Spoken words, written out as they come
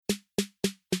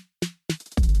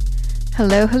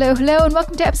Hello, and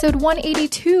welcome to episode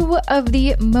 182 of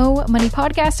the Mo Money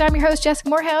Podcast. I'm your host, Jessica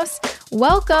Morehouse.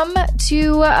 Welcome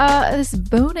to this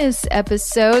bonus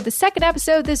episode, the second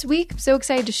episode this week. I'm so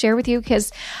excited to share with you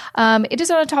because it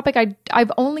is on a topic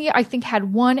I've only, I think,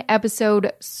 had one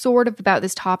episode sort of about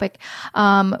this topic,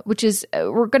 which is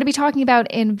we're going to be talking about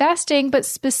investing, but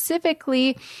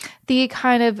specifically the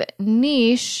kind of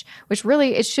niche, which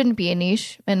really it shouldn't be a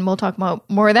niche, and we'll talk about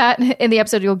more of that in the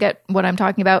episode. You'll get what I'm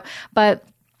talking about, but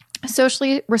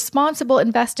socially responsible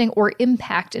investing or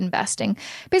impact investing.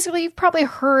 Basically, you've probably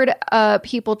heard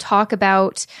people talk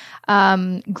about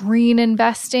green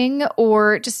investing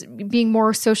or just being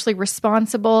more socially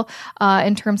responsible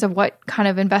in terms of what kind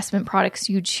of investment products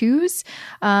you choose.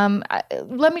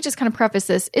 Let me just kind of preface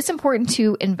this. It's important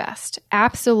to invest.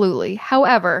 Absolutely.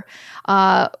 However,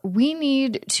 we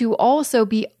need to also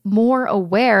be more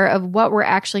aware of what we're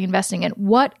actually investing in.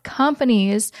 What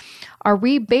companies are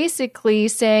we basically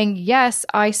saying, yes,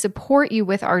 I support you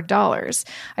with our dollars?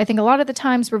 I think a lot of the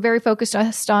times we're very focused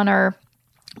on our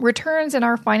returns and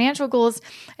our financial goals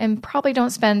and probably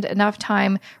don't spend enough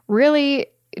time really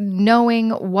knowing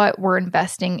what we're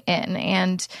investing in.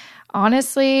 And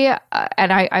honestly,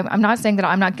 and I'm not saying that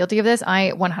I'm not guilty of this.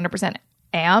 I 100%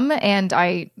 am, and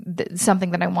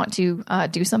something that I want to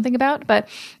do something about. But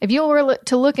if you were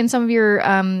to look in some of your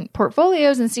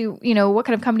portfolios and see, what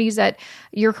kind of companies that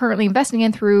you're currently investing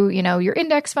in through, your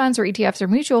index funds or ETFs or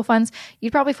mutual funds,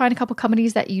 you'd probably find a couple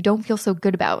companies that you don't feel so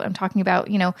good about. I'm talking about,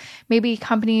 maybe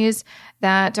companies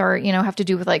that are, have to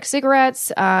do with like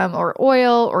cigarettes or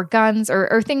oil or guns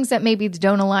or things that maybe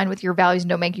don't align with your values and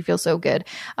don't make you feel so good.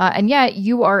 And yet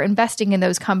you are investing in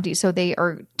those companies. So they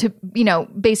are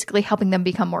basically helping them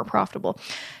become more profitable.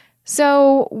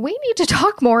 So we need to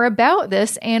talk more about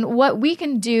this and what we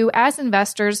can do as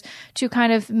investors to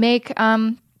kind of make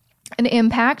an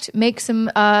impact, make some,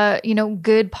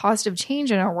 good positive change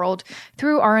in our world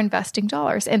through our investing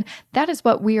dollars. And that is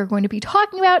what we are going to be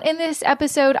talking about in this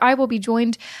episode. I will be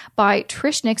joined by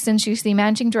Trish Nixon. She's the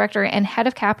managing director and head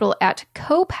of capital at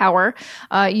CoPower.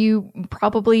 You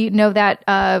probably know that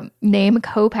name,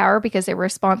 CoPower, because they were a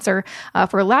sponsor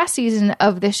for last season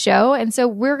of this show. And so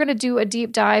we're going to do a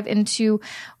deep dive into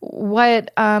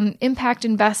what impact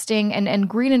investing and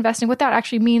green investing, what that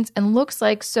actually means and looks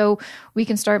like, so we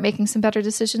can start making some better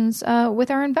decisions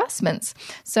with our investments.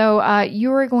 So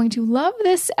you are going to love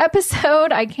this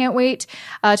episode. I can't wait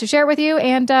to share it with you.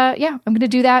 And I'm going to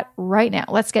do that right now.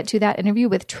 Let's get to that interview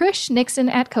with Trish Nixon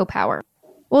at CoPower.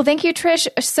 Well, thank you, Trish,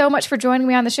 so much for joining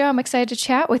me on the show. I'm excited to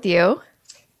chat with you.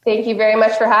 Thank you very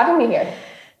much for having me here.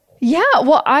 Yeah,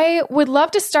 well, I would love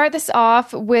to start this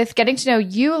off with getting to know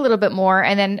you a little bit more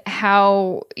and then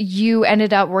how you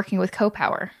ended up working with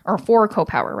CoPower, or for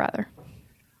CoPower, rather.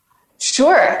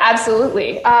 Sure,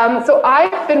 absolutely. So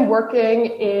I've been working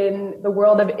in the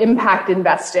world of impact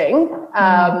investing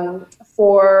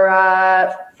for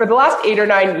the last 8 or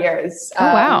 9 years. Oh,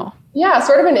 wow. Yeah,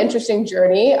 sort of an interesting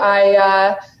journey.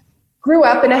 I grew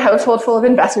up in a household full of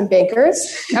investment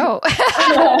bankers. Oh,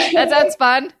 that sounds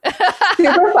fun.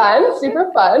 super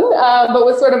fun. But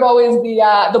was sort of always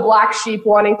the black sheep,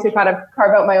 wanting to kind of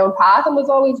carve out my own path, and was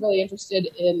always really interested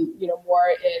in,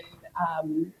 more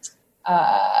in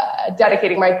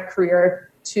dedicating my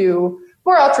career to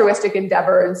more altruistic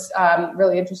endeavors,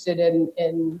 really interested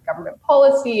in government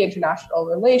policy, international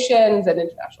relations and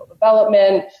international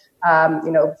development,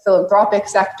 philanthropic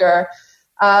sector.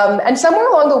 And somewhere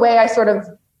along the way, I sort of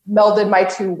melded my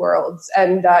two worlds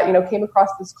and, came across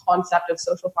this concept of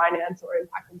social finance or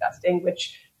impact investing,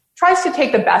 which tries to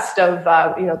take the best of,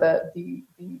 the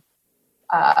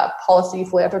policy,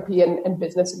 philanthropy, and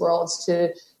business worlds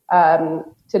to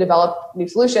develop new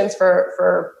solutions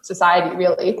for society,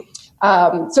 really.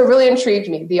 So it really intrigued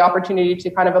me, the opportunity to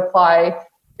kind of apply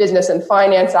business and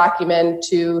finance acumen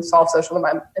to solve social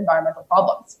and environmental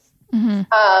problems.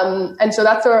 Mm-hmm. And so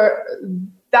that's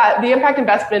that the impact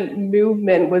investment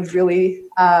movement was really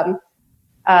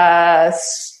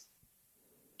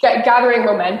gathering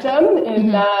momentum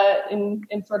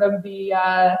in sort of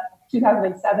the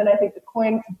 2007. I think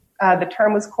the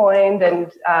term was coined,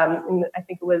 and I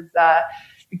think it was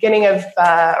beginning of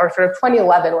or sort of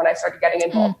 2011 when I started getting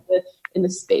involved in the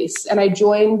space. And I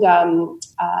joined an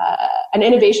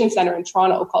innovation center in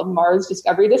Toronto called Mars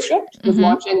Discovery District. It was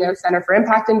launching their Center for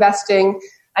Impact Investing.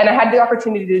 And I had the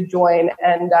opportunity to join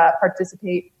and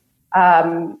participate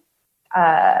or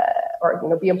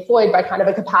be employed by kind of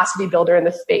a capacity builder in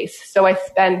the space. So I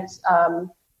spent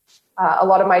a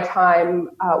lot of my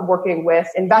time working with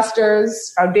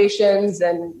investors, foundations,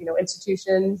 and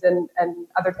institutions and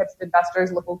other types of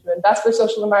investors looking to invest for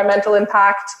social environmental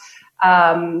impact.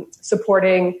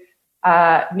 supporting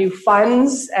new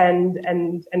funds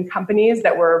and companies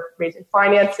that were raising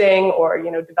financing or,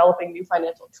 developing new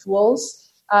financial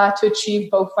tools to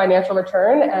achieve both financial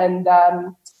return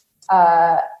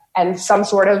and some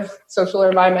sort of social or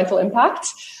environmental impact.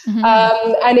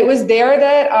 And it was there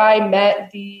that I met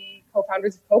the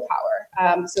co-founders of CoPower.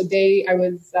 I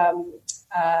was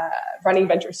running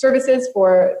venture services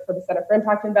for the Center for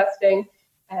Impact Investing,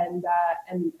 and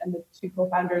the two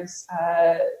co-founders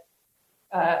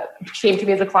came to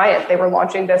me as a client. They were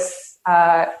launching this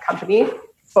company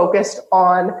focused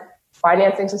on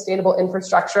financing sustainable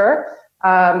infrastructure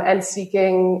and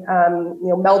seeking,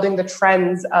 melding the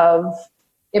trends of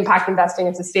impact investing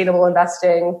and sustainable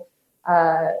investing,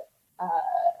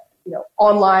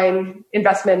 online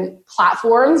investment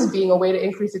platforms being a way to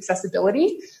increase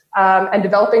accessibility, and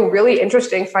developing really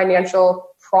interesting financial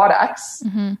products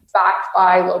backed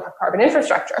by low carbon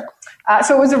infrastructure.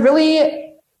 So it was a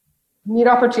really neat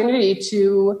opportunity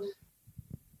to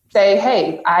say,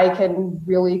 hey, I can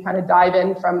really kind of dive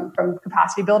in from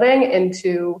capacity building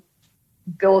into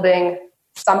building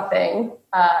something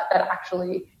that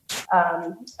actually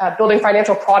building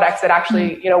financial products that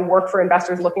actually work for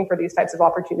investors looking for these types of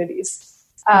opportunities.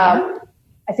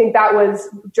 I think that was,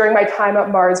 during my time at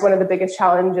Mars, one of the biggest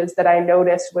challenges that I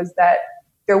noticed was that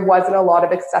there wasn't a lot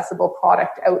of accessible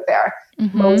product out there.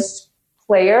 Most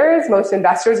players, most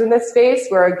investors in this space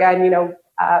were, again,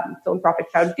 philanthropic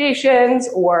foundations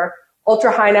or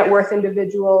ultra high net worth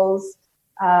individuals,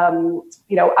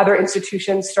 other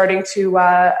institutions starting to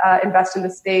invest in the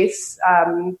space.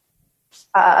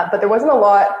 But there wasn't a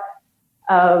lot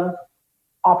of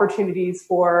opportunities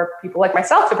for people like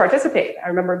myself to participate. I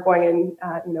remember going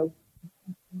in,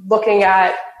 looking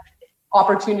at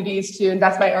opportunities to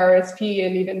invest my RSP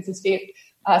and even to state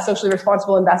socially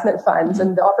responsible investment funds,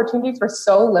 and the opportunities were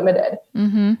so limited.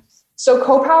 So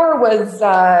CoPower was,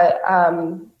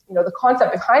 the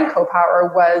concept behind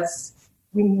CoPower was,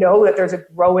 we know that there's a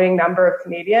growing number of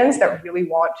Canadians that really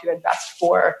want to invest in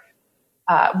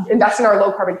our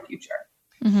low carbon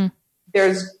future.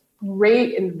 There's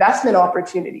great investment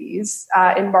opportunities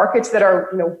in markets that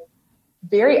are,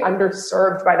 very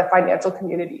underserved by the financial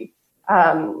community.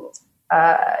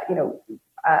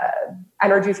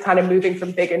 Energy is kind of moving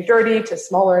from big and dirty to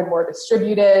smaller and more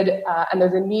distributed, and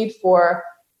there's a need for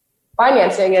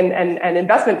financing and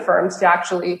investment firms to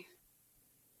actually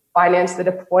finance the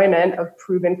deployment of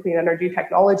proven clean energy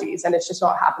technologies, and it's just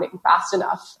not happening fast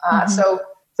enough. So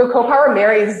CoPower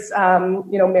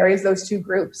marries those two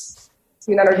groups: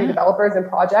 clean energy developers and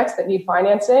projects that need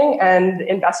financing, and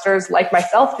investors like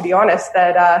myself, to be honest,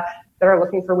 that are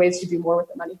looking for ways to do more with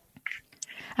the money.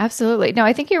 Absolutely. No,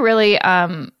 I think you really,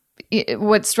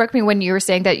 what struck me when you were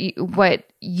saying that what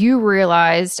you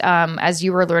realized as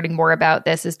you were learning more about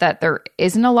this is that there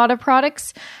isn't a lot of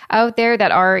products out there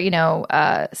that are,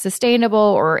 sustainable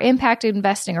or impact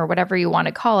investing or whatever you want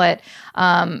to call it.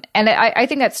 And I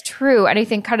think that's true. And I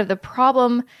think kind of the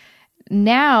problem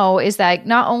now is that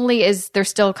not only is there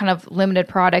still kind of limited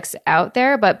products out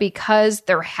there, but because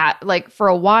there for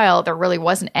a while, there really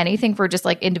wasn't anything for just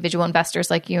like individual investors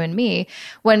like you and me.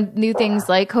 When new things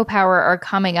like CoPower are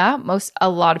coming up, a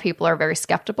lot of people are very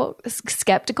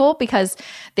skeptical because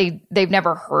they've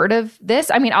never heard of this.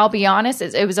 I mean, I'll be honest,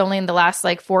 it was only in the last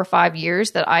 4 or 5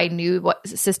 years that I knew what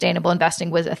sustainable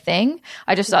investing was a thing.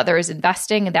 I just thought there was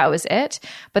investing and that was it.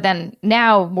 But then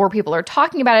now more people are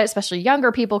talking about it, especially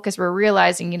younger people, because we're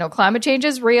realizing, climate change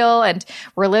is real and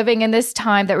we're living in this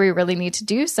time that we really need to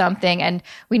do something. And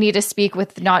we need to speak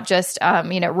with not just,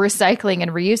 recycling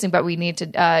and reusing, but we need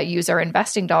to use our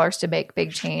investing dollars to make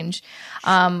big change.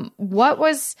 What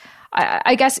was,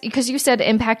 I guess, because you said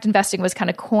impact investing was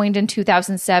kind of coined in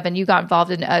 2007, you got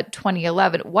involved in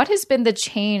 2011. What has been the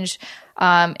change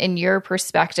in your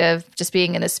perspective, just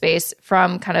being in the space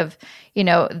from kind of,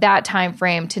 that time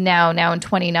frame to now in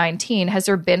 2019? Has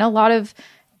there been a lot of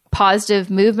positive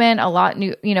movement, a lot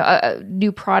new,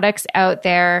 new products out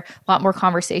there, a lot more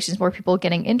conversations, more people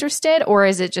getting interested, or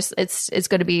is it just it's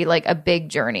going to be like a big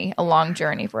journey, a long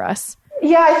journey for us?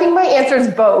 Yeah, I think my answer is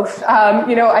both.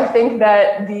 I think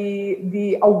that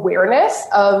the awareness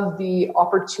of the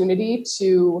opportunity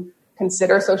to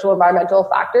consider social environmental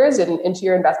factors into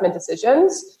your investment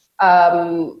decisions,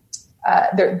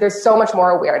 there's so much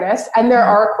more awareness, and there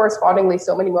are correspondingly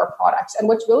so many more products. And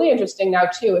what's really interesting now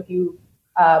too, if you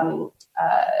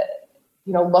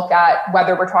look at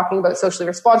whether we're talking about socially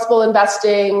responsible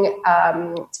investing,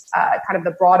 kind of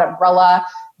the broad umbrella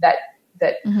that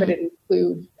could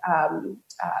include,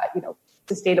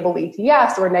 sustainable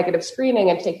ETFs or negative screening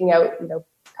and taking out,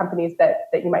 companies that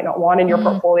you might not want in your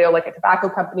portfolio, like a tobacco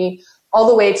company, all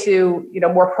the way to,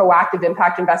 more proactive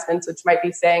impact investments, which might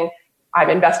be saying, I'm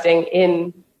investing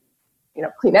in,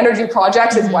 clean energy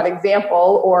projects is one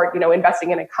example, or,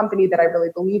 investing in a company that I really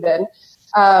believe in.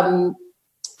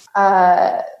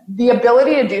 The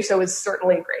ability to do so is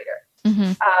certainly greater.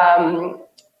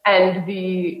 And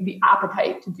the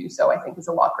appetite to do so, I think, is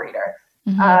a lot greater.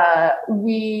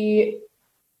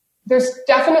 There's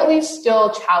definitely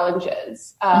still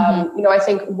challenges. I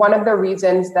think one of the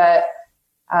reasons that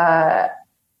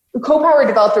CoPower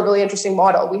developed a really interesting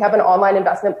model. We have an online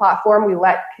investment platform. We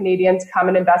let Canadians come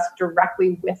and invest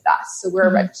directly with us. So we're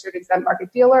a registered exempt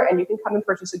market dealer, and you can come and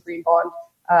purchase a green bond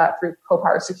through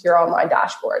CoPower's secure online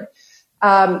dashboard.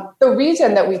 The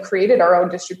reason that we created our own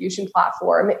distribution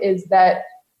platform is that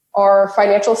our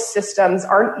financial systems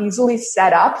aren't easily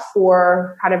set up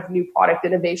for kind of new product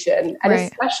innovation, and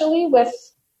especially with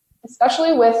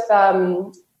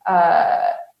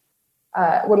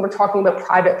when we're talking about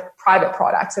private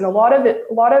products, and a lot of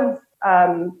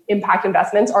impact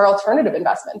investments are alternative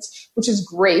investments, which is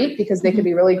great because they can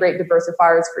be really great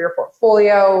diversifiers for your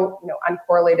portfolio,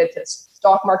 uncorrelated to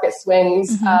stock market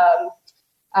swings,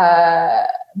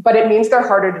 but it means they're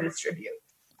harder to distribute.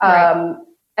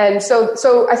 And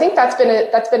so I think that's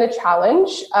been a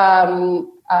challenge, and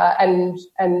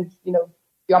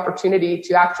the opportunity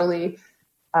to actually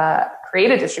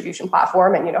create a distribution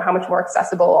platform, and how much more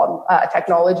accessible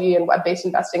technology and web-based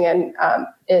investing in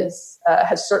has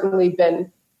certainly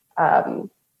been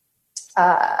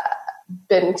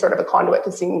sort of a conduit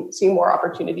to seeing more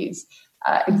opportunities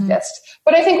exist.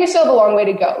 But I think we still have a long way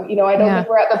to go. I don't think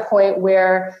we're at the point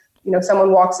where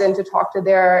someone walks in to talk to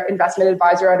their investment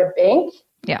advisor at a bank.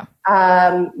 They're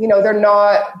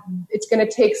not. It's going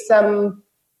to take some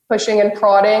pushing and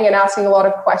prodding and asking a lot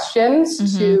of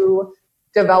questions to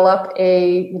develop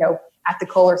a,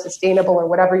 ethical or sustainable or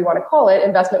whatever you want to call it,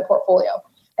 investment portfolio.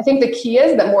 I think the key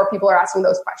is that more people are asking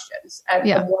those questions, and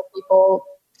the more people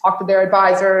talk to their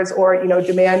advisors, or,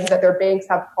 demand that their banks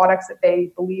have products that they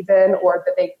believe in, or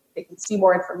that they can see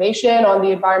more information on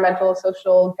the environmental,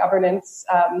 social, governance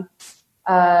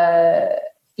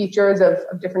features of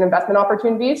different investment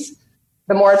opportunities.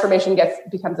 The more information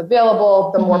becomes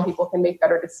available, the more people can make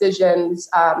better decisions.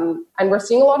 And we're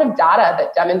seeing a lot of data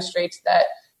that demonstrates that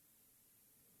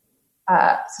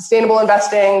sustainable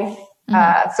investing,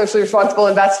 socially responsible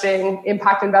investing,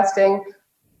 impact investing,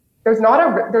 there's not a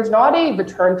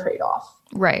return trade-off.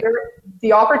 Right.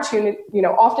 The opportunity,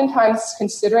 oftentimes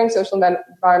considering social and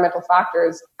environmental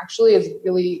factors actually is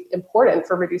really important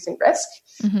for reducing risk.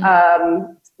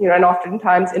 And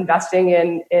oftentimes investing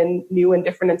in new and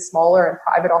different and smaller and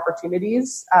private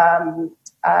opportunities, can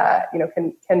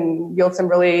yield some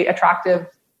really attractive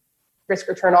risk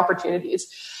return opportunities.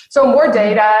 So more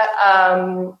data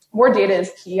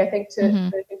is key, I think,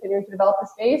 to continuing to develop the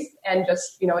space, and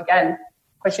just, again,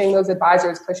 pushing those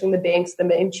advisors, pushing the banks, the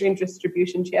mainstream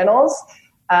distribution channels.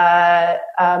 The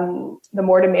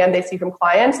more demand they see from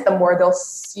clients, the more they'll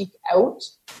seek out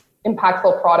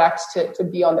impactful products to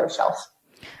be on their shelf.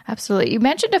 Absolutely. You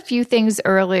mentioned a few things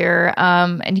earlier,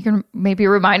 and you can maybe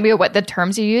remind me of what the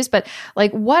terms you use, but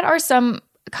like, what are some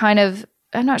kind of,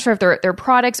 I'm not sure if they're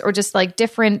products or just like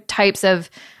different types of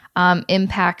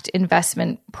impact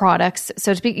investment products,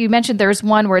 so to speak. You mentioned there's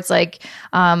one where it's like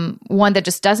one that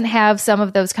just doesn't have some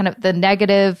of those kind of the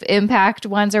negative impact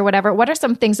ones or whatever. What are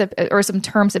some things that, or some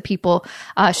terms that people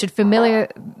should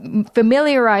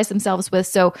familiarize themselves with,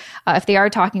 so if they are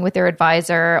talking with their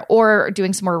advisor or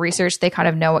doing some more research, they kind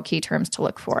of know what key terms to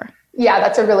look for? Yeah,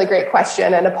 that's a really great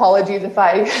question, and apologies if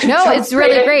I... No, it's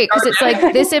really great, because it's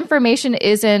like this information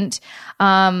isn't,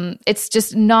 it's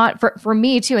just not, for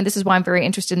me too, and this is why I'm very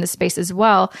interested in this space as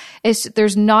well, is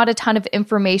there's not a ton of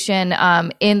information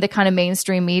in the kind of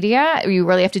mainstream media. You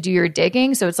really have to do your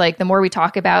digging. So it's like the more we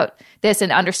talk about this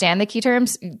and understand the key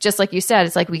terms, just like you said,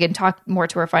 it's like we can talk more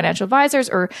to our financial advisors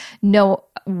or know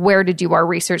where to do our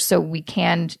research, so we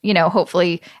can,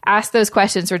 hopefully ask those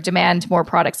questions or demand more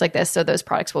products like this, so those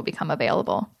products will become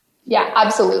available. Yeah,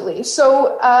 absolutely.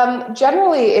 So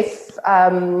generally, if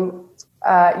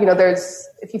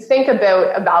if you think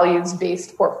about a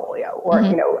values-based portfolio, or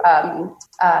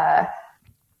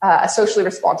a socially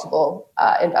responsible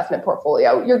investment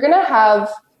portfolio, you're going to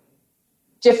have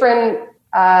different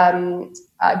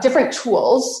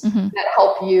tools that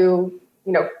help you,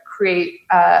 create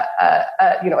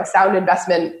a sound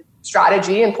investment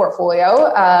strategy and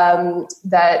portfolio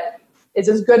that is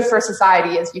as good for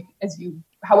society as you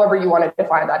however you want to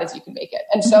define that as you can make it.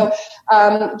 And so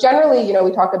generally,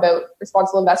 we talk about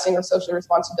responsible investing or socially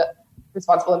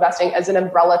responsible investing as an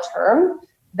umbrella term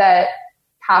that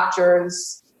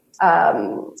captures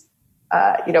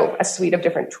a suite of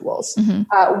different tools.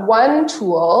 One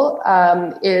tool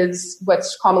is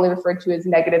what's commonly referred to as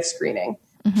negative screening.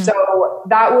 So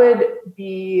that would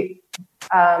be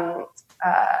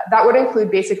that would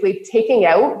include basically taking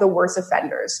out the worst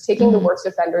offenders, taking the worst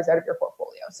offenders out of your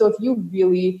portfolio. So if you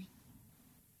really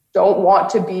don't want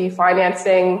to be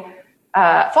financing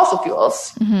fossil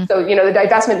fuels, so the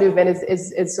divestment movement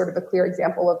is sort of a clear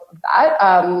example of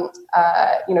that.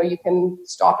 You can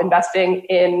stop investing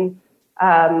in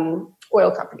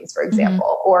oil companies, for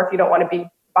example, or if you don't want to be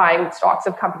buying stocks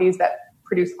of companies that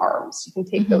produce arms, you can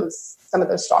take some of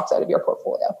those stocks out of your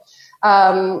portfolio.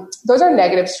 Those are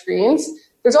negative screens.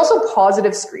 There's also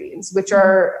positive screens, which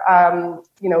are,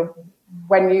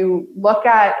 when you look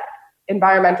at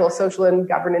environmental, social, and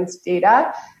governance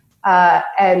data,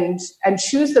 and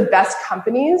choose the best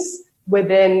companies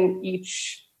within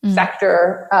each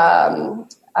sector,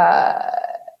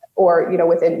 or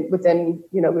within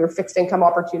your fixed income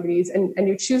opportunities, and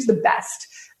you choose the best.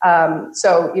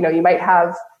 So you might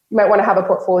want to have a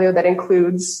portfolio that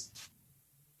includes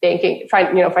banking,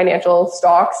 financial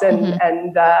stocks and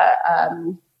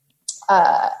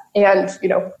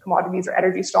commodities or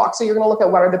energy stocks. So you're going to look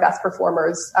at what are the best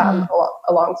performers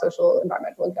along social,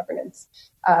 environmental, and governance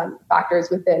factors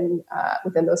within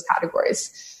those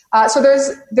categories. So there's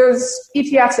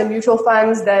ETFs and mutual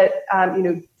funds that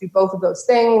do both of those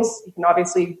things. You can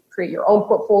obviously create your own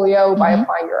portfolio by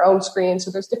applying your own screen. So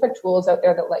there's different tools out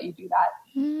there that let you do that.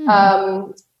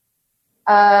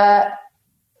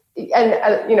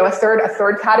 A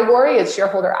third category is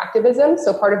shareholder activism.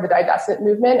 So part of the divestment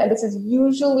movement, and this is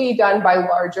usually done by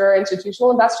larger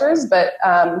institutional investors, but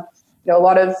a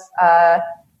lot of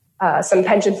some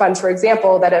pension funds, for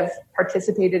example, that have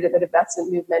participated in the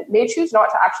divestment movement may choose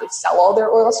not to actually sell all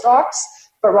their oil stocks,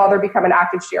 but rather become an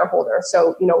active shareholder.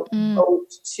 So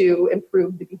vote to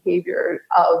improve the behavior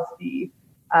of the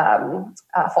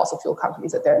fossil fuel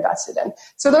companies that they're invested in.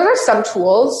 So those are some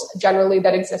tools generally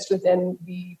that exist within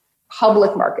the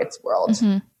public markets world.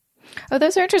 Oh,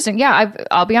 those are interesting. Yeah,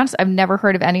 I'll be honest, I've never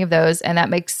heard of any of those, and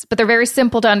but they're very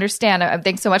simple to understand.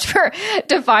 Thanks so much for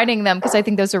defining them, because I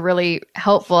think those are really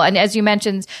helpful. And as you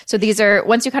mentioned, so these are,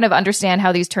 once you kind of understand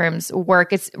how these terms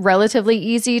work, it's relatively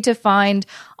easy to find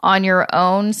on your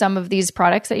own some of these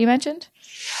products that you mentioned?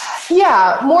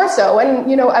 Yeah, more so. And,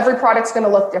 every product's going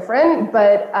to look different,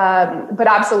 but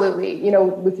absolutely,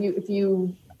 if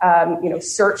you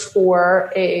search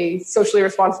for a socially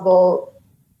responsible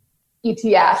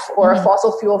ETF or a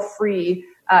fossil fuel free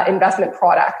investment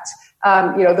product,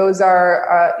 those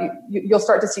are, you'll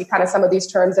start to see kind of some of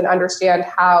these terms and understand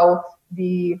how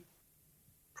the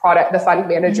product, the fund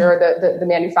manager, the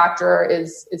manufacturer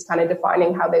is kind of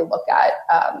defining how they look at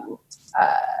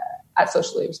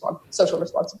social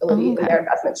responsibility in their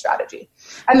investment strategy.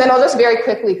 And then I'll just very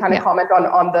quickly kind of comment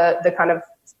on the kind of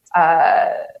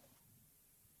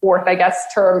fourth, I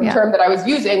guess, term that I was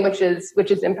using, which is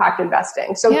impact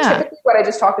investing. So typically what I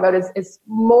just talked about is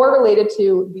more related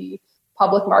to the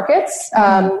public markets.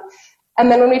 And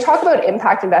then when we talk about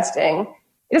impact investing,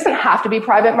 it doesn't have to be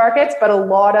private markets, but a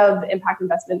lot of impact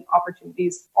investment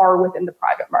opportunities are within the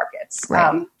private markets.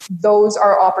 Right. Those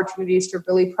are opportunities to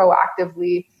really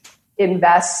proactively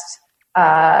invest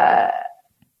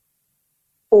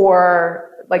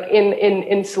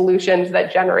in solutions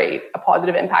that generate a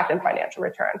positive impact and financial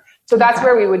return. So that's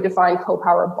where we would define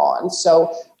CoPower bonds.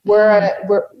 So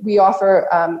we offer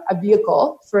a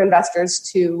vehicle for investors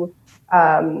to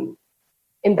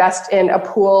invest in a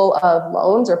pool of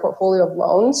loans or portfolio of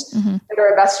loans that are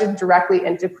invested directly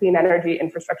into clean energy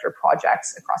infrastructure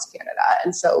projects across Canada.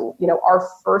 And so, our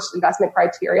first investment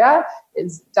criteria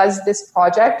is, does this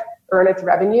project earn its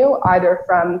revenue either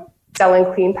from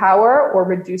selling clean power or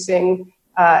reducing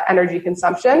energy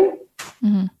consumption,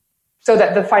 so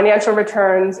that the financial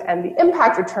returns and the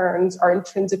impact returns are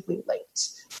intrinsically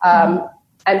linked.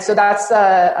 And so that's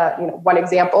one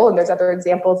example, and there's other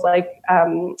examples like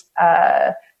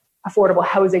affordable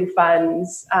housing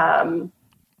funds,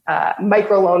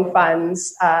 microloan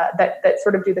funds that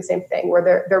sort of do the same thing, where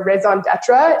their raison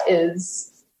d'etre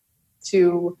is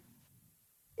to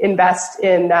invest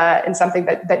in something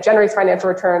that generates financial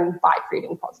return by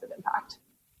creating positive impact.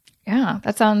 Yeah,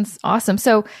 that sounds awesome.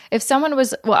 So if someone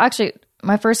was, actually,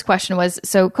 my first question was,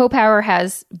 so CoPower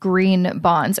has green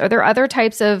bonds. Are there other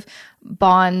types of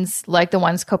bonds like the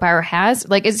ones CoPower has?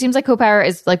 Like, it seems like CoPower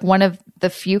is like one of the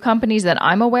few companies that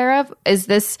I'm aware of. Is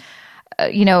this,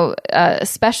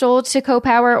 special to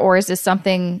CoPower, or is this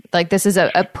something like this is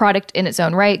a product in its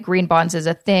own right? Green bonds is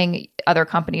a thing. Other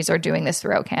companies are doing this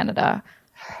throughout Canada.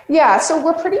 Yeah, so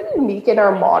we're pretty unique in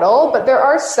our model, but there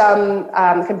are some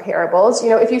comparables.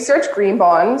 If you search green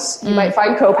bonds, you might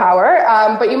find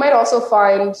CoPower, but you might also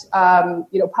find,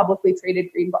 publicly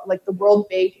traded green bonds, like the World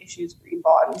Bank issues green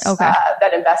bonds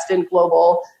that invest in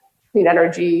global clean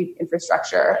energy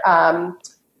infrastructure.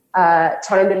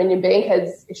 Toronto-Dominion Bank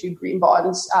has issued green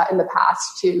bonds in the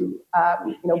past to,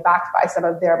 backed by some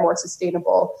of their more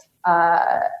sustainable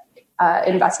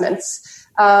investments.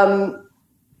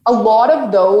 A lot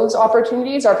of those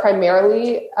opportunities are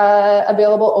primarily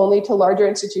available only to larger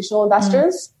institutional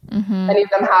investors. Mm-hmm. Many of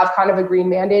them have kind of a green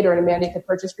mandate or a mandate to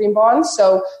purchase green bonds.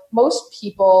 So most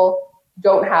people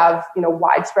don't have,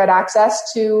 widespread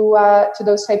access to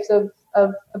those types of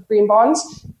green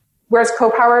bonds, whereas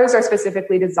CoPowers are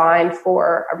specifically designed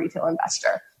for a retail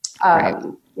investor. Right.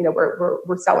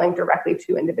 We're selling directly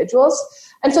to individuals.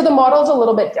 And so the model is a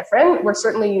little bit different. We're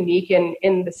certainly unique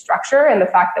in the structure and the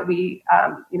fact that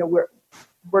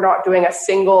we're not doing a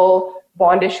single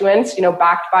bond issuance,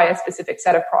 backed by a specific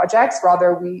set of projects.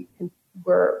 Rather,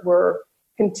 we're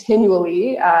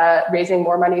continually raising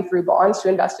more money through bonds to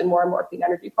invest in more and more clean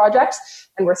energy projects.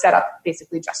 And we're set up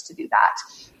basically just to do that.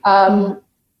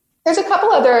 There's a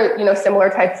couple other, similar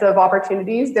types of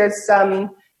opportunities. There's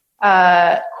some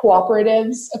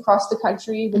cooperatives across the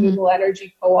country, renewable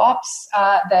energy co-ops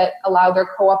that allow their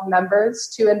co-op members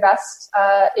to invest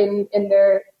in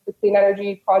the clean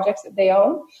energy projects that they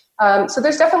own. So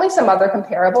there's definitely some other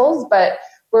comparables, but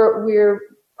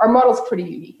our model's pretty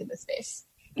unique in this space.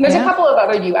 And there's a couple of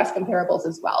other U.S. comparables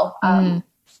as well.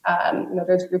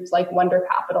 There's groups like Wonder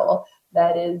Capital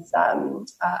that is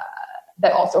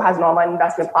that also has an online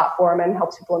investment platform and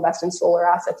helps people invest in solar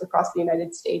assets across the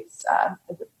United States,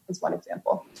 as one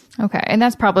example. Okay. And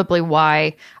that's probably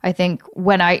why I think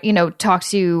when I, talk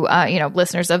to,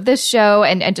 listeners of this show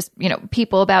and just,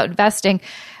 people about investing,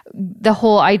 the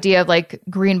whole idea of like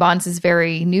green bonds is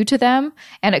very new to them.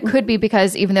 And it could be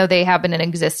because even though they have been in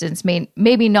existence,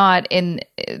 maybe not in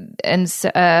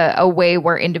a way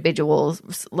where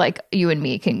individuals like you and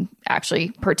me can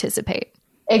actually participate.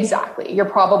 Exactly. You're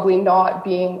probably not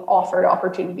being offered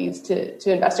opportunities to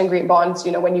invest in green bonds,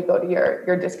 when you go to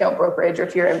your discount brokerage or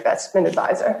to your investment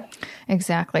advisor.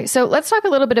 Exactly. So let's talk a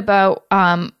little bit about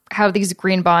how these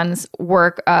green bonds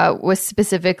work with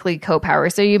specifically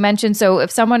CoPower. So you mentioned, so if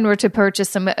someone were to purchase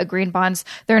some green bonds,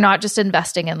 they're not just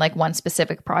investing in like one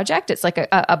specific project. It's like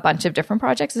a bunch of different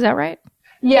projects. Is that right?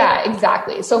 Yeah,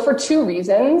 exactly. So for two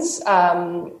reasons,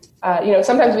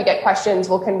 sometimes we get questions,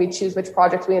 well, can we choose which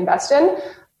projects we invest in?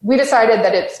 We decided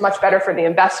that it's much better for the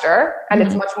investor and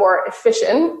it's much more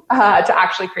efficient to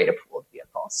actually create a pooled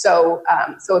vehicle. So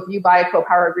if you buy a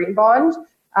CoPower green bond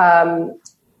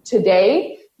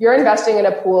today, you're investing in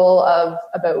a pool of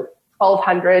about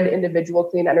 1,200 individual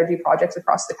clean energy projects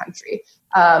across the country.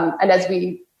 And as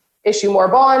we issue more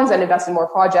bonds and invest in more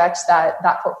projects,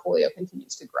 that portfolio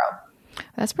continues to grow.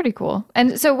 That's pretty cool.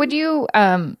 And so would you,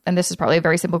 and this is probably a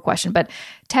very simple question, but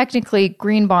technically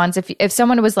green bonds, if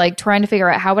someone was like trying to figure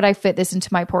out how would I fit this into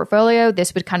my portfolio,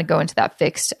 this would kind of go into that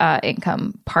fixed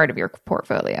income part of your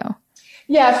portfolio.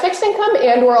 Yeah, fixed income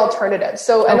and or alternatives.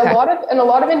 So, and a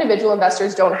lot of individual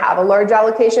investors don't have a large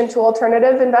allocation to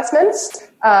alternative investments.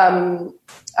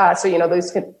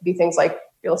 Those could be things like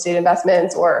real estate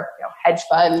investments or hedge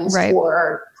funds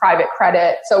or private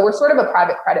credit. So we're sort of a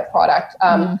private credit product.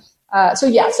 So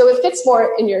it fits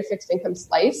more in your fixed income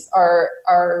slice. Our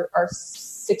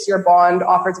 6-year bond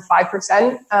offers a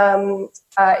 5%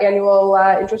 annual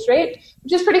interest rate,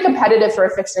 which is pretty competitive for a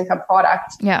fixed income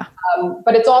product. Yeah.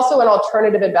 But it's also an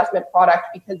alternative investment product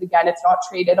because, again, it's not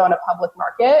traded on a public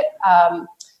market,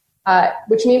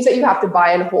 which means that you have to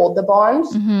buy and hold the bond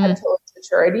until its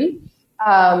maturity.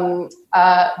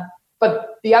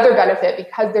 But the other benefit,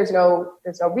 because there's no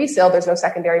resale, there's no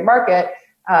secondary market,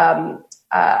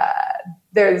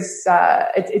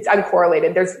 it's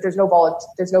uncorrelated. There's no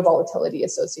volatility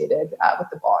associated with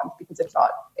the bond because it's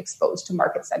not exposed to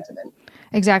market sentiment.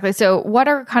 Exactly. So what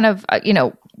are kind of,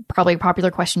 probably a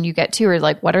popular question you get too, or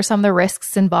like, what are some of the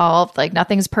risks involved? Like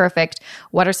nothing's perfect.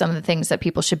 What are some of the things that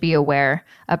people should be aware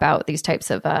about these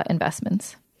types of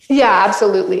investments? Yeah,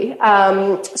 absolutely.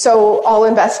 So all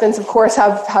investments, of course,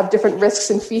 have different risks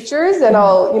and features. And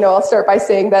I'll start by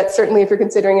saying that certainly if you're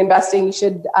considering investing, you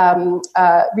should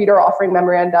read our offering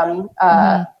memorandum,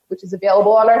 which is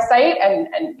available on our site and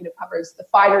covers the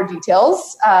finer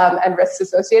details and risks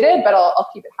associated. But I'll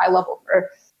keep it high level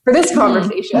for this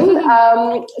conversation.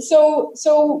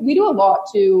 So we do a lot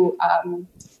to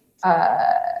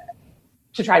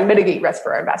try and mitigate risk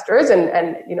for our investors. And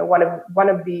one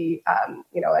of the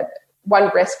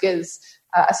one risk is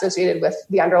associated with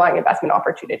the underlying investment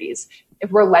opportunities.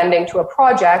 If we're lending to a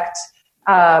project,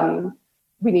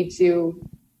 we need to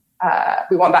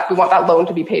we want that loan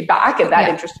to be paid back and that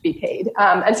interest to be paid.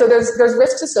 And so there's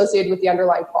risks associated with the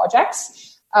underlying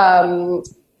projects.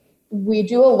 We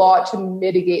do a lot to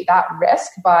mitigate that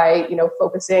risk by,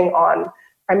 focusing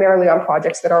primarily on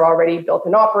projects that are already built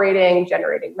and operating,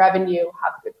 generating revenue,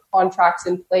 have good contracts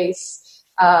in place.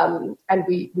 And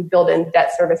we build in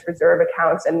debt service reserve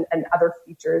accounts and other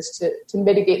features to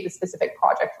mitigate the specific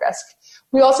project risk.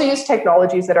 We also use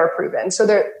technologies that are proven. So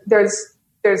there's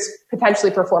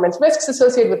potentially performance risks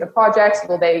associated with the projects.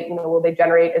 Will they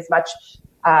generate as much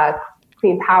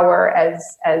clean power as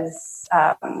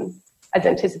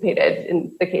anticipated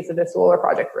in the case of the solar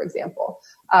project, for example.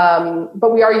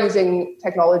 But we are using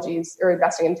technologies or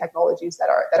investing in technologies that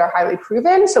are highly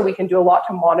proven, so we can do a lot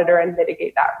to monitor and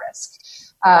mitigate that risk.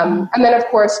 And then, of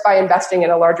course, by investing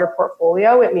in a larger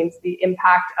portfolio, it means the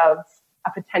impact of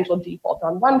a potential default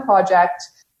on one project,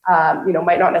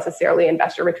 might not necessarily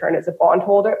affect your return as a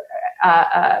bondholder,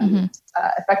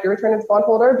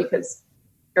 because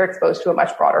you're exposed to a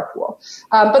much broader pool.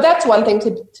 But that's one thing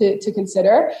to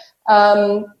consider.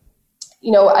 Another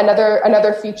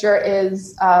feature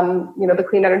is, the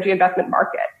clean energy investment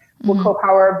market. Will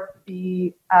CoPower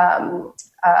be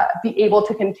able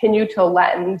to continue to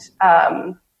lend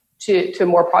to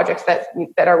more projects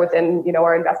that are within,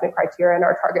 our investment criteria and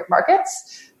our target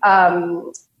markets?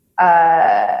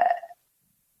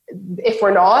 If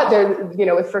we're not,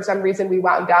 if for some reason we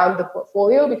wound down the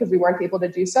portfolio because we weren't able to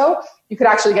do so, you could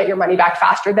actually get your money back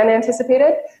faster than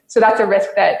anticipated. So that's a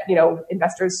risk that,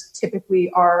 investors typically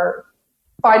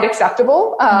find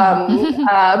acceptable.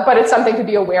 But it's something to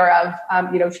be aware of.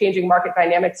 Changing market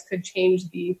dynamics could change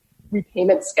the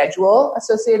repayment schedule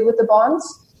associated with the bonds.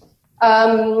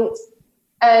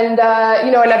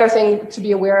 Another thing to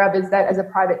be aware of is that as a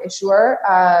private issuer,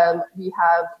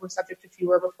 we're subject to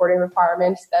fewer reporting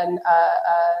requirements than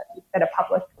a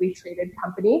publicly traded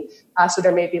company. So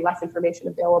there may be less information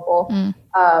available.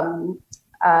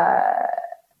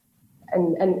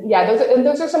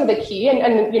 Those are some of the key.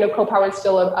 And CoPower is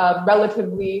still a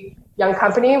relatively young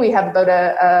company. We have about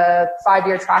a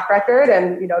 5-year track record,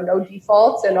 and no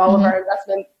defaults, and all of our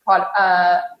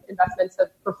investments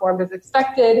have performed as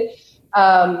expected.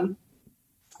 However,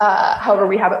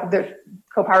 we have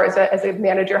CoPower as a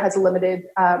manager has a limited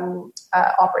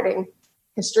operating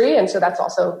history, and so that's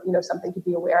also something to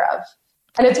be aware of.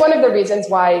 And it's one of the reasons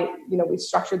why we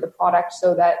structured the product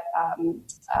so that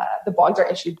the bonds are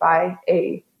issued by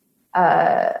a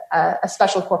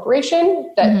special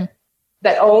corporation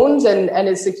that owns and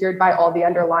is secured by all the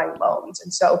underlying loans.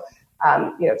 And so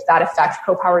to that effect,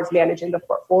 CoPower is managing the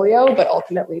portfolio, but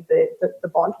ultimately the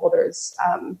bondholders'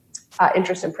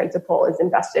 interest and principal is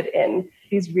invested in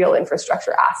these real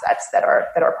infrastructure assets that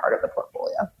are part of the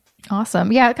portfolio.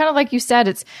 Awesome. Yeah, kind of like you said,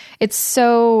 it's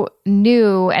so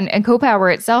new, and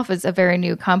CoPower itself is a very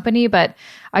new company, but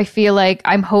I feel like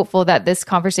I'm hopeful that this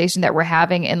conversation that we're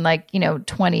having in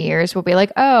 20 years will be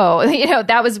like, oh,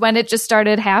 that was when it just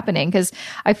started happening. Because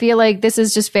I feel like this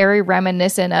is just very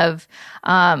reminiscent of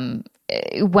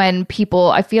when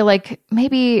people, I feel like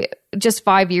maybe just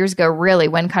 5 years ago, really,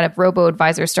 when kind of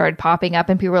robo-advisors started popping up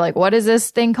and people were like, what is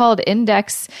this thing called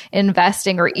index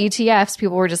investing or ETFs?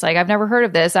 People were just like, I've never heard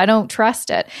of this. I don't trust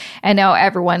it. And now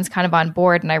everyone's kind of on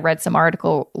board. And I read some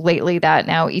article lately that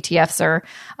now ETFs are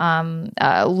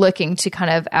looking to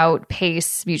kind of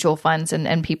outpace mutual funds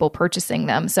and people purchasing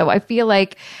them. So I feel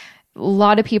like a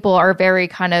lot of people are very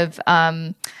kind of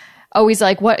always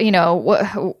like, what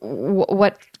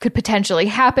could potentially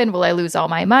happen? Will I lose all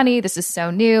my money? This is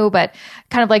so new. But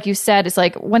kind of like you said, it's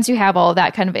like once you have all of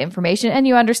that kind of information and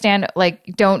you understand, like,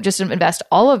 don't just invest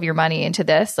all of your money into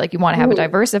this. Like, you want to have a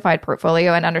diversified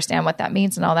portfolio and understand what that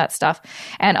means and all that stuff.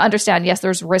 And understand, yes,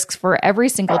 there's risks for every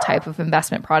single type of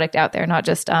investment product out there, not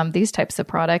just these types of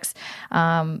products.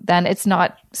 Then it's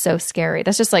not so scary.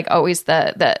 That's just like always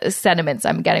the sentiments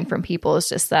I'm getting from people is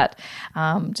just that,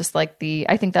 just like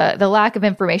I think the lack of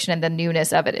information and the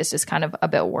newness of it is just kind of a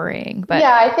bit worrying. But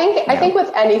yeah, I think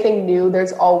with anything new,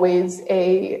 there's always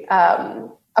a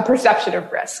perception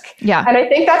of risk. Yeah. And I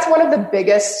think that's one of the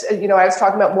biggest, I was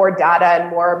talking about more data and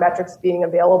more metrics being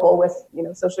available with,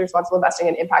 socially responsible investing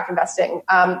and impact investing.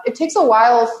 It takes a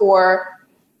while for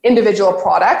individual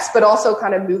products, but also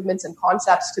kind of movements and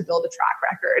concepts to build a track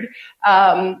record.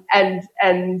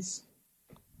 And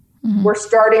we're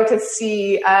starting to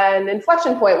see an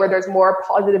inflection point where there's more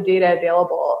positive data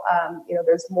available.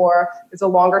 There's a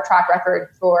longer track record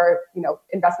for,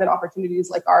 investment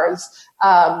opportunities like ours.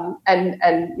 And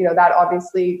that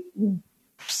obviously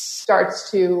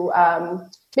starts to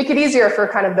make it easier for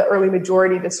kind of the early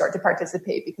majority to start to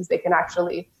participate, because they can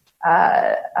actually,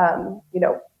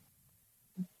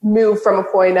 move from a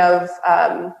point of,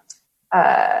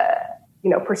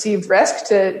 perceived risk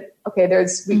to, okay,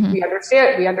 we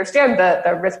understand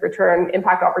the risk return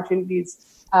impact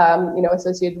opportunities,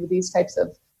 associated with these types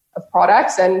of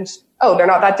products, and they're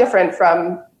not that different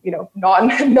from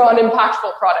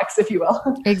non-impactful products, if you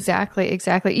will. Exactly.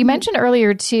 You mentioned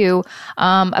earlier too,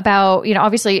 about,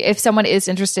 obviously if someone is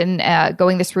interested in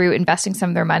going this route, investing some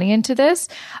of their money into this,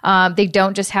 they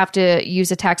don't just have to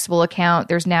use a taxable account.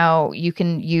 There's now, you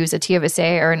can use a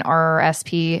TFSA or an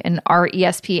RRSP, an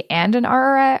RESP, and an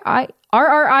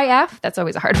RRIF. That's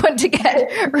always a hard one to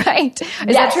get, right?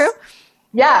 Is that true?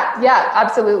 Yeah,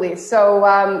 absolutely. So,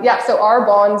 so our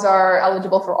bonds are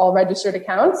eligible for all registered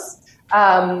accounts.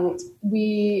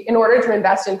 In order to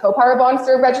invest in CoPower bonds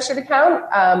through a registered account,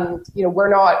 we're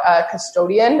not a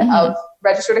custodian of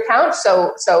registered accounts.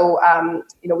 So,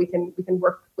 we can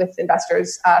work with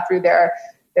investors, through their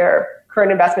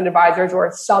current investment advisors,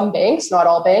 or some banks, not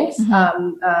all banks,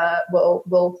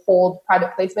 will hold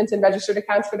private placements in registered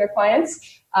accounts for their clients.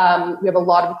 We have a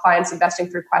lot of clients investing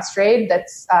through Questrade.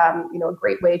 That's, a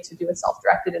great way to do a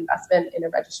self-directed investment in a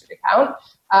registered account.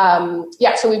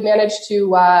 So we've managed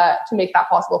to make that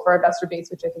possible for our investor base,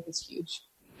 which I think is huge.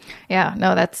 Yeah,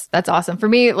 no, that's awesome. For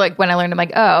me, like when I learned, I'm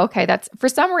like, oh, okay, that's, for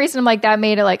some reason, I'm like, that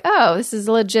made it like, oh, this is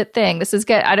a legit thing. This is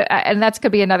good. And that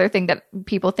could be another thing that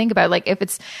people think about. Like if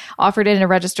it's offered in a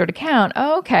registered account,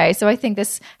 okay, so I think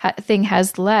this thing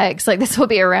has legs. Like this will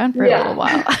be around for a little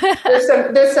while.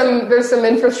 there's some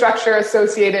infrastructure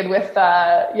associated with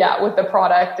the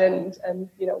product and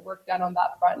work done on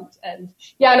that front. And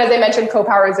as I mentioned,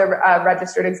 CoPower is a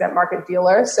registered exempt market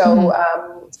dealer. So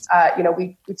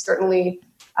we've certainly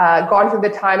gone through the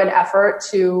time and effort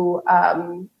to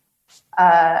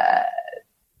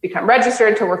become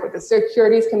registered, to work with the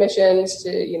securities commissions,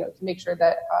 to make sure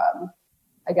that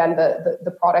again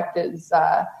the product is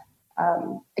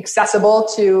accessible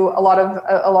to a lot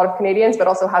of Canadians, but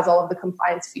also has all of the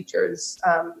compliance features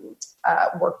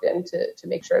worked in to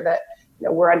make sure that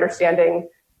we're understanding.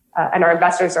 And our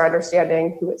investors are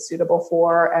understanding who it's suitable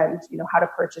for, and how to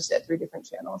purchase it through different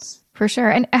channels. For sure.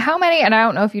 And how many? And I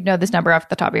don't know if you know this number off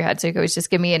the top of your head, so you can always just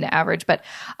give me an average. But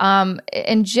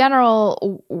in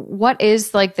general, what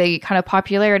is like the kind of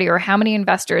popularity, or how many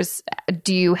investors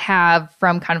do you have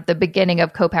from kind of the beginning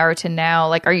of CoPower to now?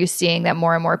 Like, are you seeing that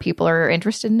more and more people are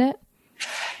interested in it?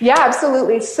 Yeah,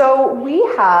 absolutely. So we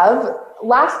have.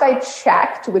 Last I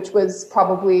checked, which was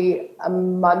probably a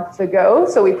month ago,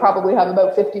 so we probably have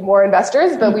about 50 more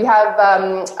investors, but we have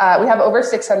over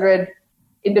 600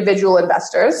 individual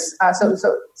investors, so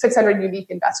 600 unique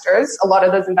investors. A lot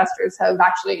of those investors have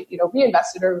actually,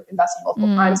 reinvested or invested multiple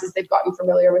times as they've gotten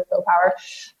familiar with CoPower,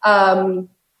 and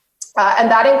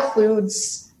that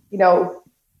includes,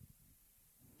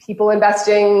 people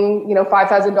investing,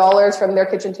 $5,000 from their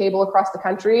kitchen table across the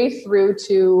country through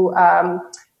to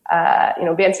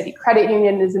Van City Credit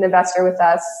Union is an investor with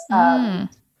us, an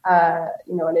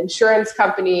insurance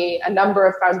company, a number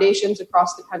of foundations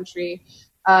across the country.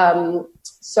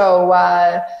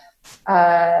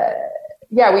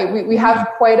 We have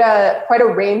quite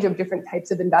a range of different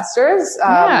types of investors.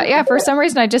 For some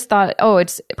reason, I just thought,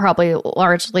 it's probably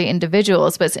largely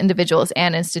individuals, but it's individuals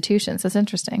and institutions. That's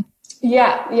interesting.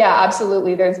 Yeah,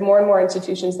 absolutely. There's more and more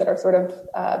institutions that are sort of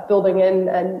building in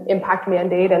an impact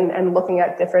mandate and looking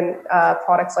at different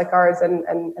products like ours and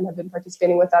have been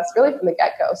participating with us really from the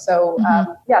get-go. So,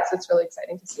 so it's really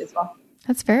exciting to see as well.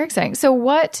 That's very exciting. So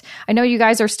I know you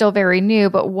guys are still very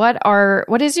new, but what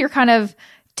is your kind of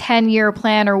 10-year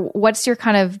plan, or what's your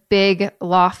kind of big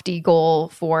lofty goal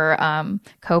for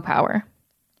CoPower?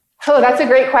 Oh, that's a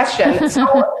great question.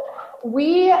 So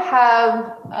we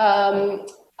have...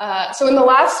 So in the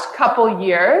last couple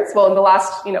years, in the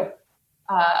last, 4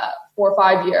 or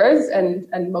 5 years,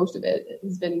 and most of it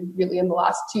has been really in the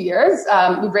last 2 years,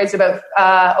 we've raised about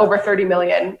over 30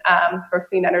 million for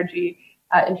clean energy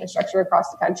infrastructure across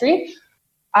the country.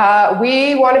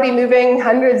 We want to be moving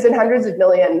hundreds and hundreds of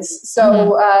millions.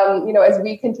 So, as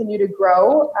we continue to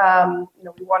grow,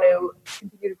 we want to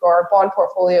continue to grow our bond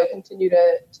portfolio, continue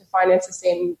to finance the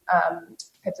same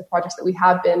types of projects that we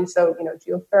have been. So,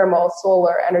 geothermal,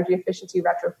 solar, energy efficiency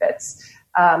retrofits,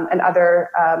 and other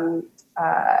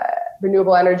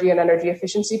renewable energy and energy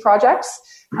efficiency projects.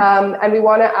 And we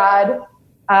want to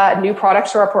add new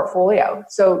products to our portfolio.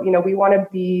 So, we want to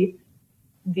be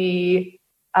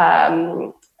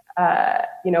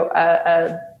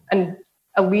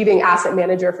a leading asset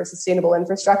manager for sustainable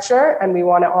infrastructure. And we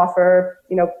want to offer,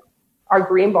 our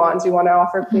green bonds. We want to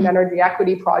offer clean energy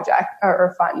equity project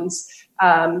or funds.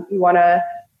 We want to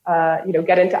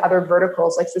get into other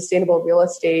verticals like sustainable real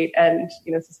estate and,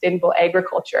 sustainable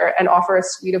agriculture, and offer a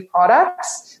suite of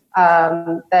products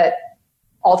that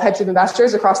all types of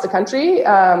investors across the country,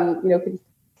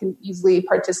 can easily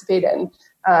participate in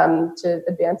to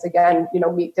advance, again,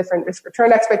 meet different risk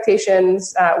return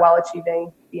expectations while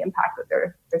achieving the impact that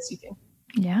they're seeking.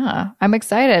 Yeah, I'm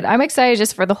excited. I'm excited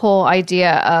just for the whole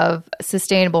idea of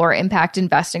sustainable or impact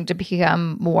investing to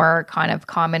become more kind of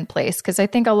commonplace, because I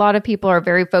think a lot of people are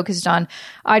very focused on,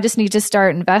 I just need to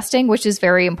start investing, which is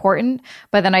very important.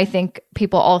 But then I think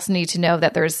people also need to know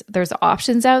that there's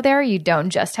options out there. You don't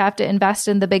just have to invest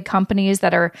in the big companies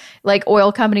that are like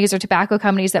oil companies or tobacco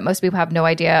companies that most people have no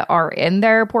idea are in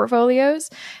their portfolios.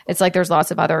 It's like there's lots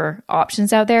of other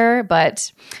options out there.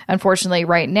 But unfortunately,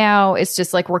 right now, it's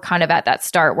just like we're kind of at that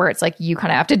start where it's like you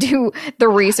kind of have to do the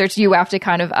research. You have to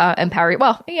kind of empower.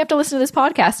 Well, you have to listen to this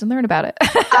podcast and learn about it.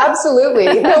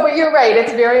 Absolutely. No, but you're right.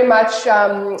 It's very much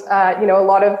a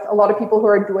lot of people who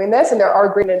are doing this, and there are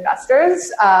green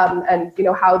investors, and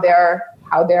how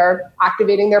they're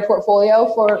activating their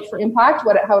portfolio for impact,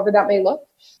 however that may look.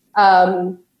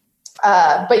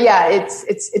 But yeah,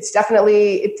 it's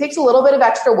definitely, it takes a little bit of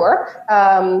extra work,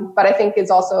 but I think it's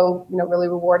also really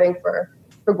rewarding for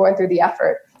going through the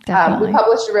effort. We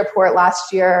published a report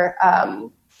last year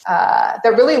that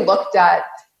really looked at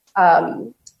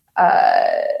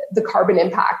the carbon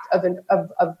impact of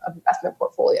investment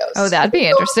portfolios. Oh, that'd be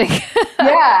interesting.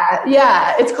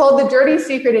 Yeah. It's called The Dirty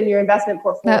Secret in Your Investment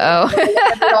Portfolio.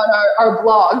 On our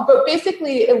blog. But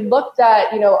basically, it looked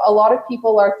at, a lot of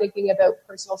people are thinking about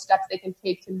personal steps they can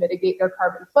take to mitigate their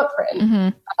carbon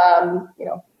footprint.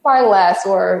 Flying less,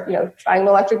 or trying an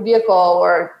electric vehicle,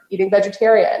 or eating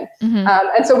vegetarian.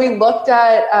 And so we looked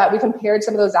at, we compared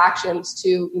some of those actions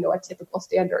to a typical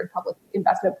standard public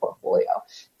investment portfolio.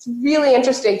 It's really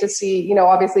interesting to see,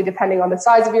 obviously depending on the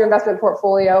size of your investment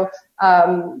portfolio,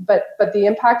 but the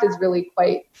impact is really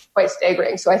quite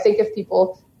staggering. So I think if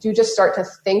people do just start to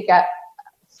think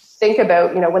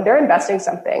about when they're investing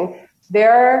something, they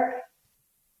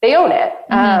own it.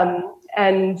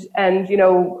 And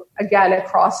again,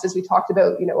 across, as we talked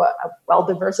about, a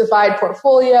well-diversified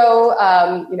portfolio,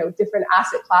 different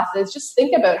asset classes, just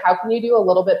think about how can you do a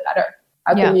little bit better?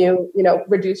 How can you,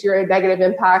 reduce your negative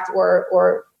impact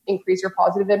or increase your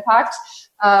positive impact?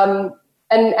 And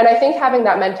I think having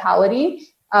that mentality,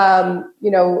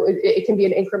 it can be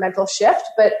an incremental shift,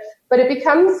 but it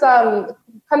becomes a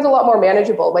lot more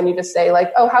manageable when you just say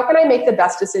like, oh, how can I make the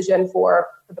best decision for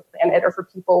the planet or for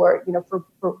people, or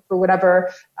for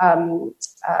whatever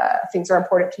things are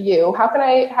important to you? How can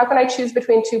I choose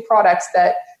between two products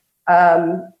that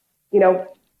are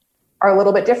a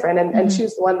little bit different and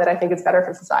choose the one that I think is better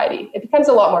for society? It becomes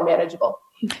a lot more manageable.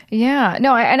 Yeah,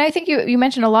 no, and I think you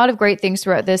mentioned a lot of great things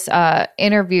throughout this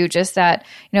interview. Just that,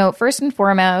 first and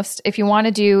foremost, if you want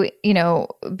to do,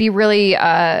 be really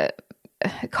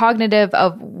cognitive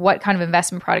of what kind of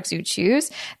investment products you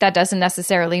choose, that doesn't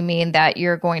necessarily mean that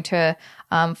you're going to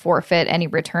forfeit any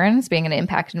returns being an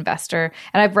impact investor.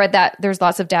 And I've read that there's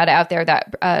lots of data out there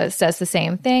that says the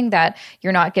same thing, that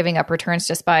you're not giving up returns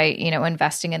just by,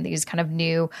 investing in these kind of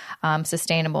new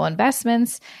sustainable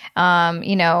investments.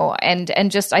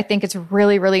 And just, I think it's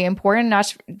really, really important,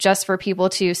 not just for people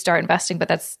to start investing, but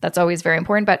that's always very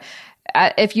important. But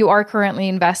if you are currently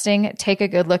investing, take a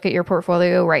good look at your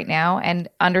portfolio right now and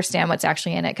understand what's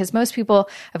actually in it. Because most people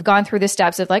have gone through the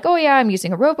steps of like, oh yeah, I'm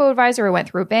using a robo-advisor. I went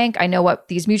through a bank. I know what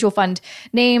these mutual fund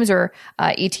names or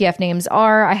ETF names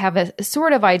are. I have a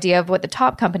sort of idea of what the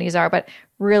top companies are, but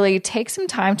really take some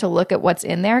time to look at what's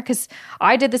in there, because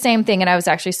I did the same thing and I was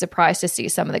actually surprised to see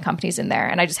some of the companies in there,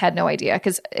 and I just had no idea,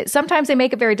 because sometimes they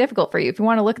make it very difficult for you. If you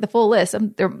want to look at the full list,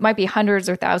 there might be hundreds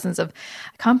or thousands of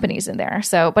companies in there.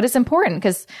 So, but it's important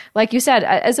because, like you said,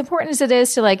 as important as it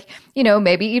is to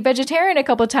maybe eat vegetarian a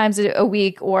couple of times a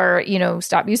week, or,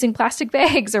 stop using plastic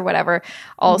bags or whatever,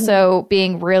 also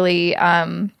being really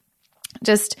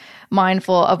just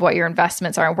mindful of what your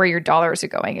investments are and where your dollars are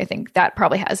going. I think that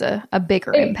probably has a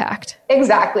bigger impact.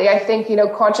 Exactly. I think,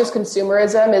 conscious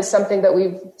consumerism is something that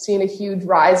we've seen a huge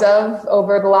rise of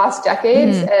over the last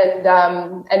decades.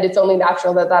 And it's only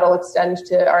natural that that'll extend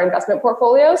to our investment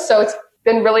portfolios. So it's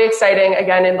been really exciting,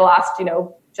 again, in the last,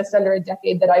 just under a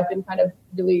decade that I've been kind of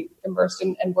really immersed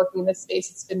and working in this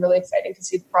space. It's been really exciting to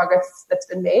see the progress that's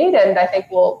been made. And I think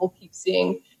we'll keep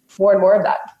seeing more and more of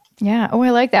that. Yeah. Oh, I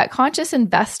like that. Conscious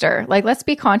investor. Like, let's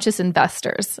be conscious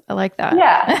investors. I like that.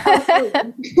 Yeah,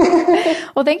 absolutely.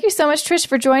 Well, thank you so much, Trish,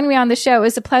 for joining me on the show. It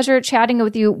was a pleasure chatting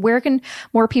with you. Where can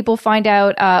more people find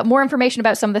out more information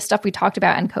about some of the stuff we talked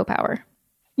about in CoPower?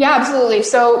 Yeah, absolutely.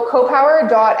 So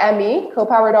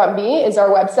CoPower.me is our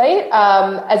website.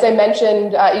 As I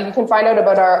mentioned, you can find out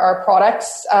about our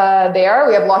products there.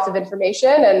 We have lots of information,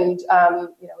 and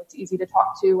it's easy to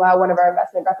talk to one of our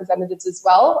investment representatives as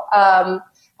well.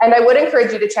 And I would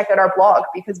encourage you to check out our blog,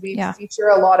 because we feature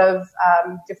a lot of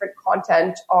different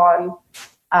content on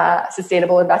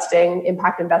sustainable investing,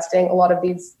 impact investing, a lot of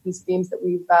these themes that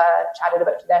we've chatted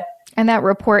about today. And that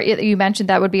report you mentioned,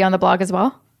 that would be on the blog as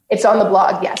well? It's on the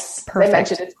blog, yes. Perfect. As I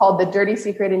mentioned, it's called The Dirty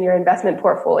Secret in Your Investment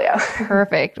Portfolio.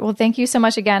 Perfect. Well, thank you so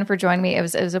much again for joining me. It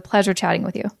was a pleasure chatting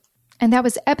with you. And that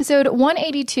was episode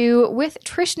 182 with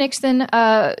Trish Nixon.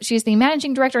 She's the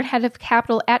managing director and head of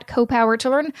capital at CoPower.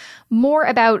 To learn more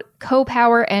about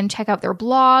CoPower and check out their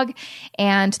blog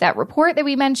and that report that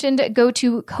we mentioned, go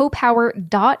to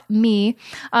copower.me.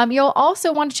 You'll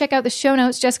also want to check out the show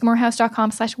notes,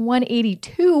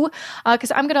 jessicamorehouse.com/182,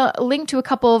 because I'm going to link to a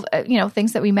couple of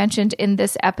things that we mentioned in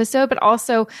this episode, but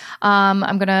also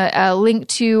I'm going to link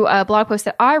to a blog post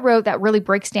that I wrote that really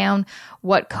breaks down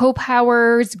what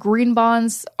CoPower's green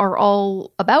bonds are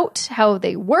all about, how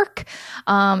they work.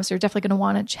 So you're definitely going to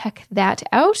want to check that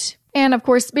out. And of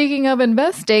course, speaking of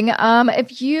investing,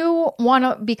 if you want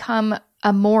to become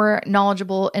a more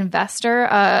knowledgeable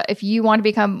investor, if you want to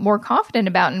become more confident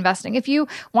about investing, if you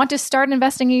want to start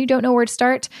investing and you don't know where to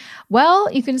start,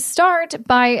 well, you can start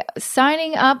by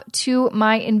signing up to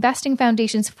my Investing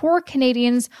Foundations for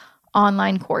Canadians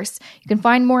online course. You can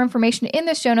find more information in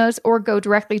the show notes or go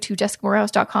directly to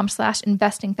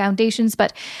jessicamorehouse.com/investingfoundations.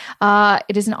 But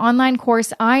it is an online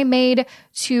course I made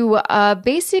to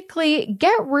basically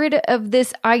get rid of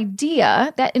this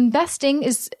idea that investing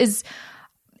is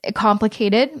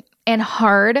complicated and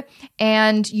hard,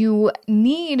 and you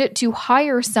need to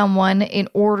hire someone in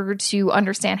order to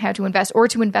understand how to invest or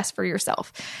to invest for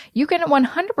yourself. You can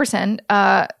 100%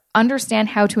 understand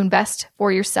how to invest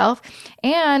for yourself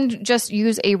and just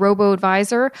use a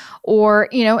robo-advisor or,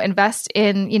 invest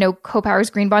in, CoPower's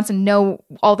green bonds and know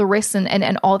all the risks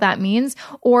and all that means,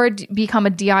 or become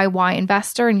a DIY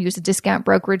investor and use a discount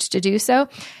brokerage to do so.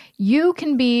 You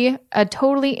can be a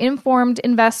totally informed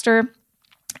investor.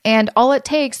 And all it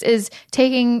takes is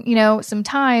taking, some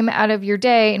time out of your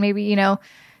day and maybe,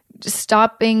 just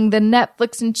stopping the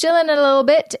Netflix and chilling a little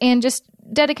bit and just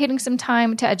dedicating some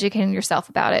time to educating yourself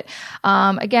about it.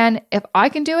 Again, if I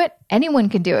can do it, anyone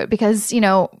can do it, because,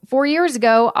 4 years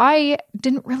ago, I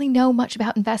didn't really know much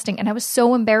about investing and I was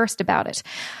so embarrassed about it,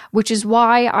 which is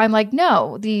why I'm like,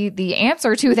 no, the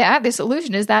answer to that, the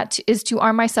solution is to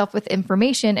arm myself with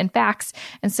information and facts.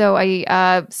 And so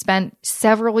I spent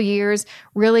several years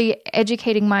really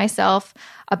educating myself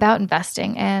about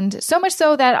investing, and so much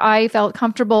so that I felt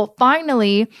comfortable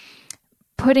finally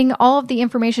putting all of the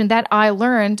information that I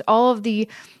learned, all of the,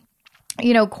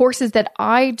 courses that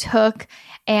I took,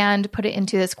 and put it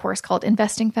into this course called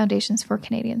Investing Foundations for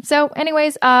Canadians. So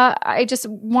anyways, I just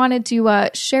wanted to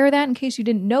share that in case you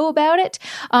didn't know about it.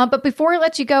 But before I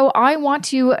let you go, I want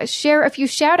to share a few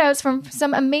shout outs from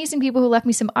some amazing people who left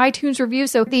me some iTunes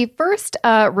reviews. So the first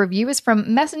review is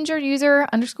from Messenger user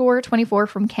 _24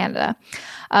 from Canada.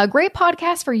 A great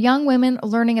podcast for young women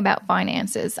learning about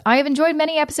finances. I have enjoyed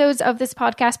many episodes of this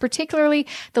podcast, particularly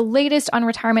the latest on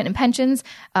retirement and pensions,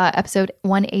 episode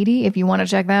 180, if you want to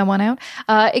check that one out.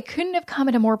 It couldn't have come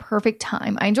at a more perfect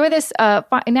time. I enjoy this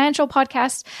financial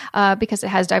podcast because it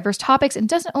has diverse topics and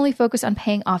doesn't only focus on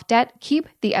paying off debt. Keep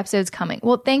the episodes coming.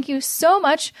 Well, thank you so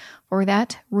much for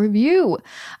that review.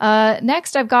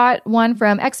 Next, I've got one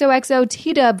from XOXO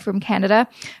T-Dub from Canada.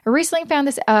 I recently found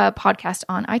this podcast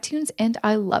on iTunes and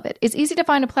I love it. It's easy to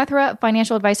find a plethora of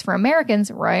financial advice for Americans,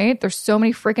 right? There's so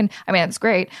many it's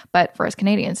great, but for us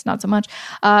Canadians, not so much.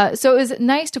 So it was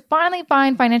nice to finally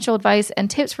find financial advice and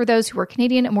tips for those who are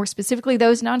Canadian, and more specifically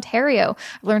those in Ontario.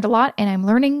 I've learned a lot and I'm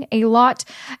learning a lot,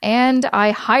 and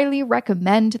I highly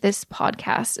recommend this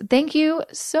podcast. Thank you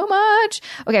so much.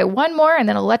 Okay, one more and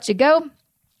then I'll let you go.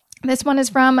 This one is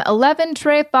from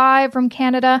 11Trey5 from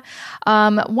Canada.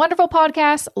 Wonderful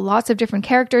podcast, lots of different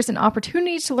characters and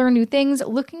opportunities to learn new things.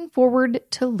 Looking forward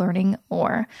to learning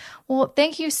more. Well,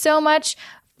 thank you so much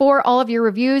for all of your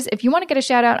reviews. If you want to get a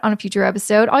shout out on a future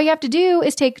episode, all you have to do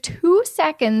is take 2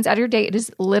 seconds out of your day. It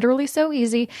is literally so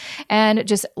easy. And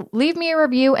just leave me a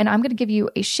review and I'm going to give you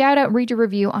a shout out, read your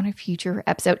review on a future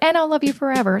episode. And I'll love you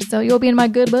forever. So you'll be in my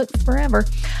good books forever.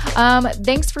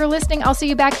 Thanks for listening. I'll see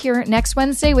you back here next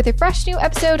Wednesday with a fresh new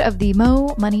episode of the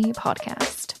Mo Money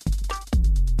Podcast.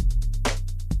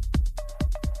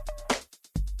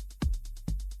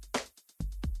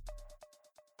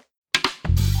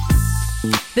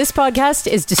 This podcast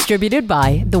is distributed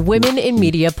by the Women in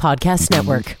Media Podcast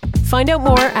Network. Find out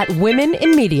more at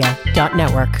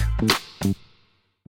womeninmedia.network.